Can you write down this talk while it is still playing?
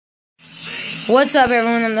What's up,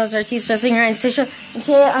 everyone? I'm RT Wrestling and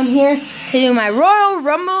today I'm here to do my Royal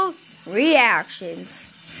Rumble reactions.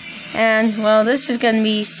 And, well, this is going to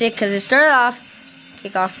be sick because it started off,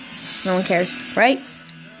 kickoff, no one cares, right?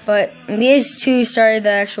 But these two started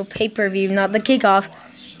the actual pay-per-view, not the kickoff.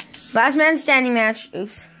 Last man standing match,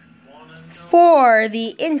 for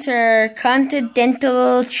the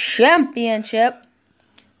Intercontinental Championship.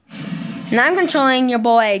 And I'm controlling your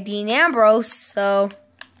boy, Dean Ambrose, so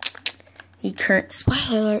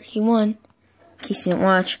spoiler alert, he won, in case you didn't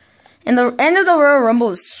watch. And the end of the Royal Rumble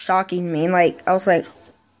was shocking me. Like, I was like,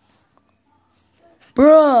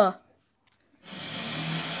 bruh.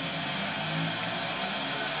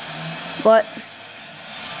 But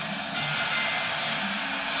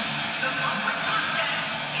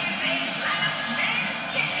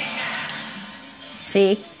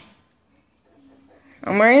see,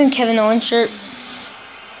 I'm wearing a Kevin Owens shirt,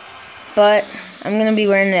 but I'm gonna be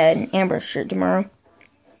wearing an Ambrose shirt tomorrow.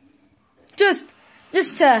 Just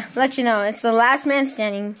to let you know, it's the last man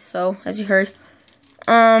standing. So, as you heard,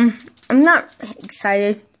 I'm not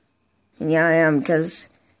excited. Yeah, I am, because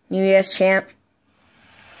New US champ.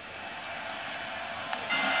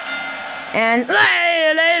 And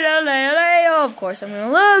of course I'm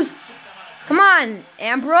gonna lose. Come on,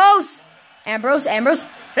 Ambrose.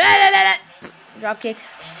 Drop kick.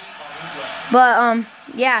 But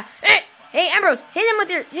yeah. Hey, Ambrose, hit him with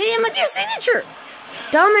your signature.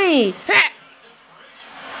 Dummy.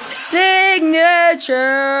 Signature.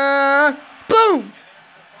 Boom.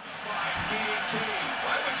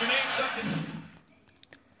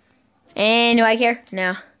 And do I care?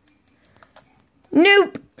 No.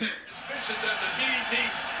 Nope.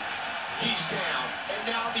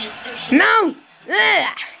 No. Ugh.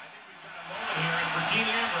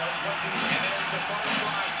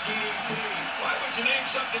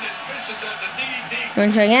 You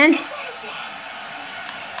want to try again?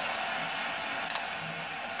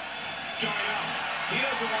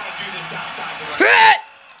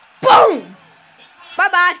 Boom!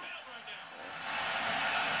 Bye-bye.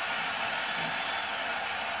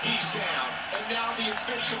 He's down, and now the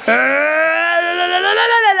official.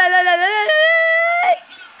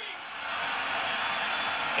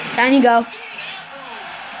 Down you go.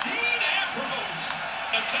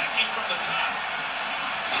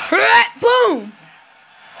 Boom!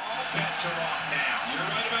 All bets are off now. You're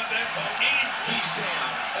right about that, Bogey. He's down.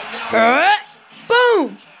 And now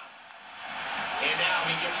boom! And now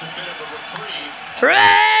he gets a bit of a reprieve.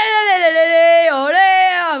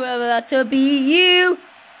 I'm about to beat you,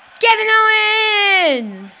 Kevin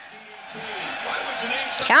Owens.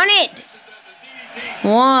 Count it.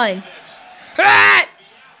 1.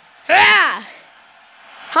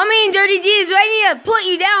 How many dirty deeds do I need to put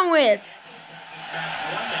you down with?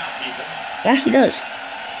 Yeah, he does.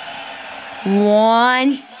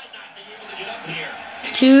 1,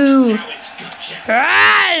 2.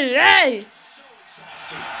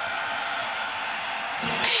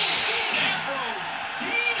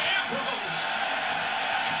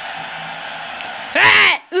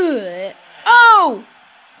 Oh!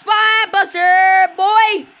 Spine buster,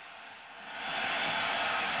 boy!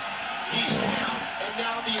 He's down, and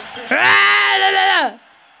now the official.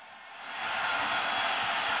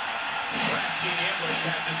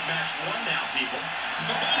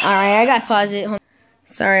 Alright, I gotta pause it.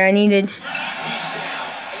 Sorry, I needed. He's down,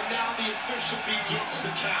 and now the official begins the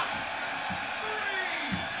count.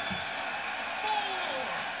 3, 4,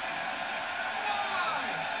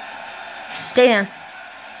 5. Stay down.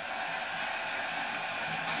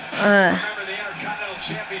 Remember the Intercontinental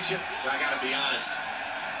Championship? I gotta be honest.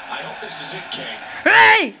 I hope this is it, King.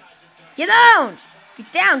 Hey! Get down!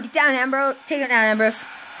 Get down, Ambrose. Take it down, Ambrose.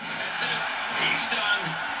 That's it. He's done.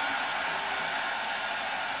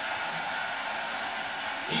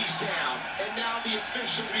 He's down, and now the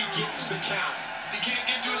official begins the count. If he can't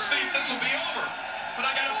get to his feet, this will be over. But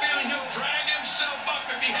I got a feeling he'll drag himself up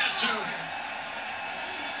if he has to.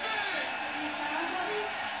 6,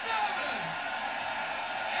 7,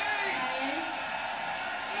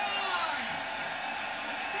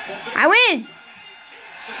 8, 9. I win!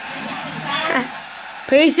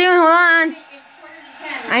 Pretty soon, hold on.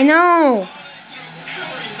 I know.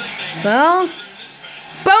 Well,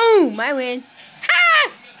 boom! I win.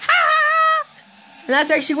 Ha! Ha! And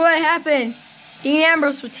that's actually what happened. Dean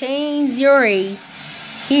Ambrose retains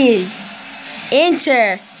his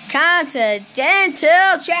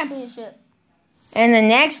Intercontinental Championship. And the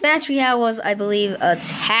next match we had was, I believe, a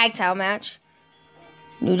tag title match.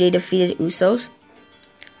 New Day defeated Usos.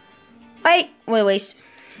 Waste.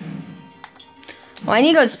 Oh, I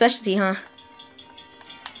need to go to specialty, huh?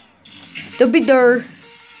 The bidder.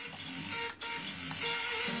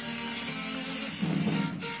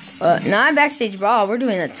 Not a backstage brawl. We're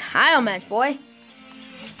doing a title match, boy.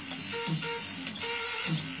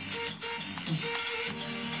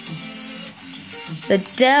 The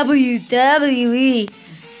WWE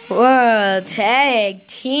World Tag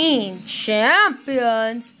Team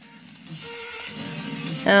Champions.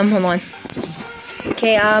 Hold on.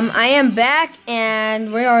 Okay, I am back,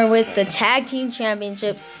 and we are with the Tag Team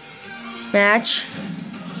Championship match.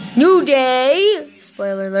 New Day,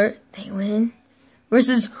 spoiler alert, they win,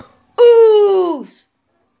 versus Oos.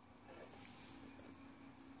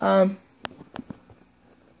 Them,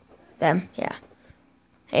 yeah.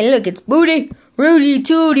 Hey, look, it's Booty. Rudy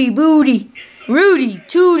Tooty Booty. Rudy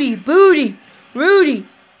Tooty Booty. Rudy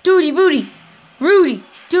Tooty Booty. Rudy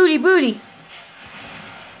Tooty Booty.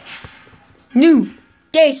 New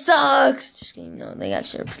Day sucks. Just kidding. No, they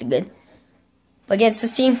actually are pretty good. But against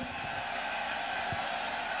this team,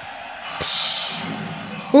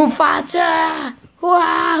 Ufata.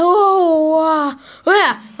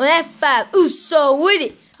 F5 Uso with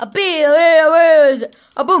it. A bill.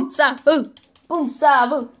 A boom savu. Boom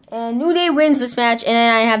savu. And New Day wins this match. And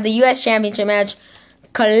then I have the US Championship match.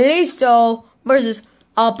 Kalisto versus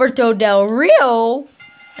Alberto Del Rio. And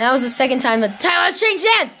that was the second time the title has changed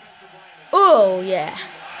hands. Oh, yeah.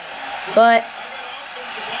 But,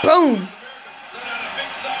 boom.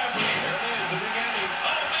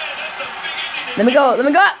 Let me go.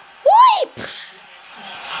 Weep.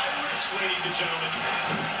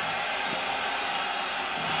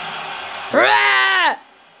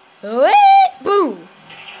 Boom.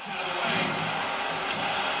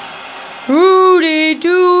 Rudy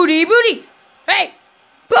Doody Booty. Hey,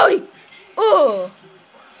 Booty. Oh.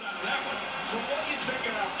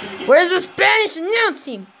 Where's the Spanish announce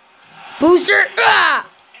team? Booster.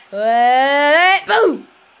 Boom.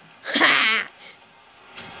 Ha.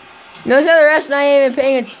 Notice how the ref's not even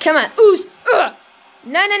paying attention. Come on. Oos.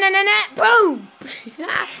 No. Boom.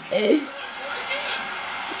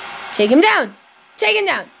 Take him down.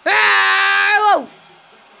 Whoa.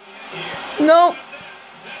 No.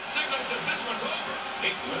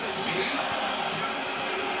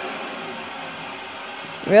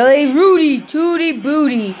 Really? Rudy Tooty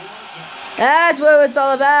Booty. That's what it's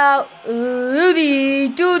all about.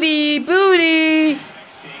 Rudy Tooty Booty.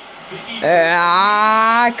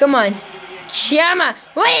 Come on.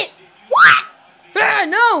 Wait. What?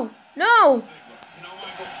 No.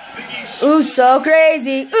 Ooh, so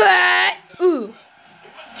crazy. Ooh.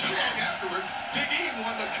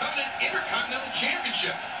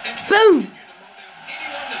 Boom.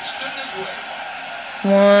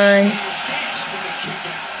 One.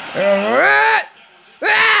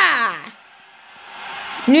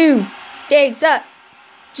 New Day sucks.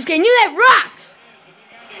 Just kidding. New Day rocks.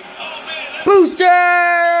 Booster.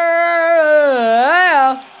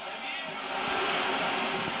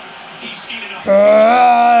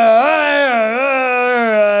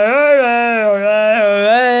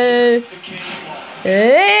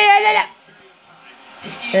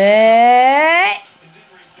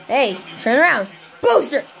 Hey, turn around.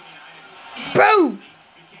 Booster. Boom.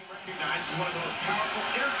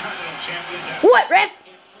 What, ref?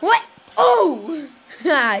 What? Oh!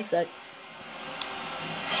 I suck.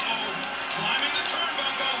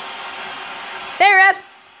 Hey, ref.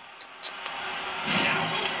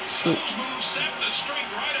 Shoot.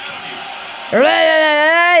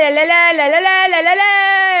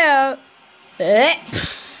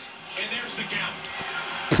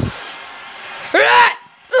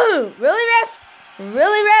 Really, ref?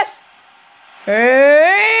 Really, ref?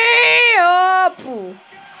 Hey, up.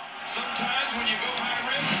 Sometimes when you go high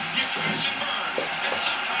risk, you crash and burn. And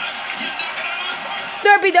sometimes you knock it out of the park.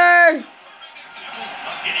 Derpy der.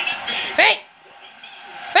 Hey.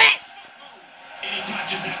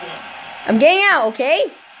 I'm getting out,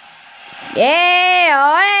 okay? Yeah.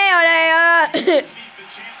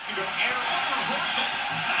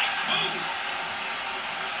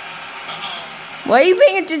 Why are you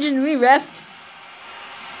paying attention to me, ref?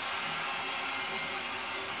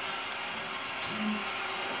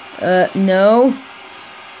 No.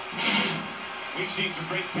 We've seen some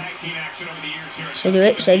great tag team action over the years here. Should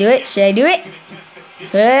I do it?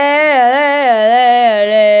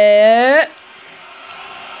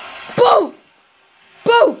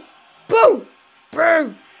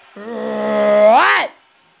 Boom! What?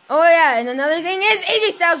 Oh yeah, and another thing is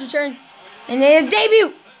AJ Styles return and his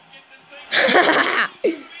debut.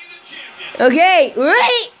 Okay,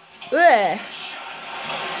 wait.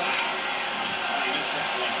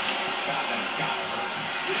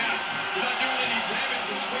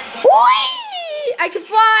 I can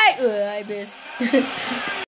fly! I missed.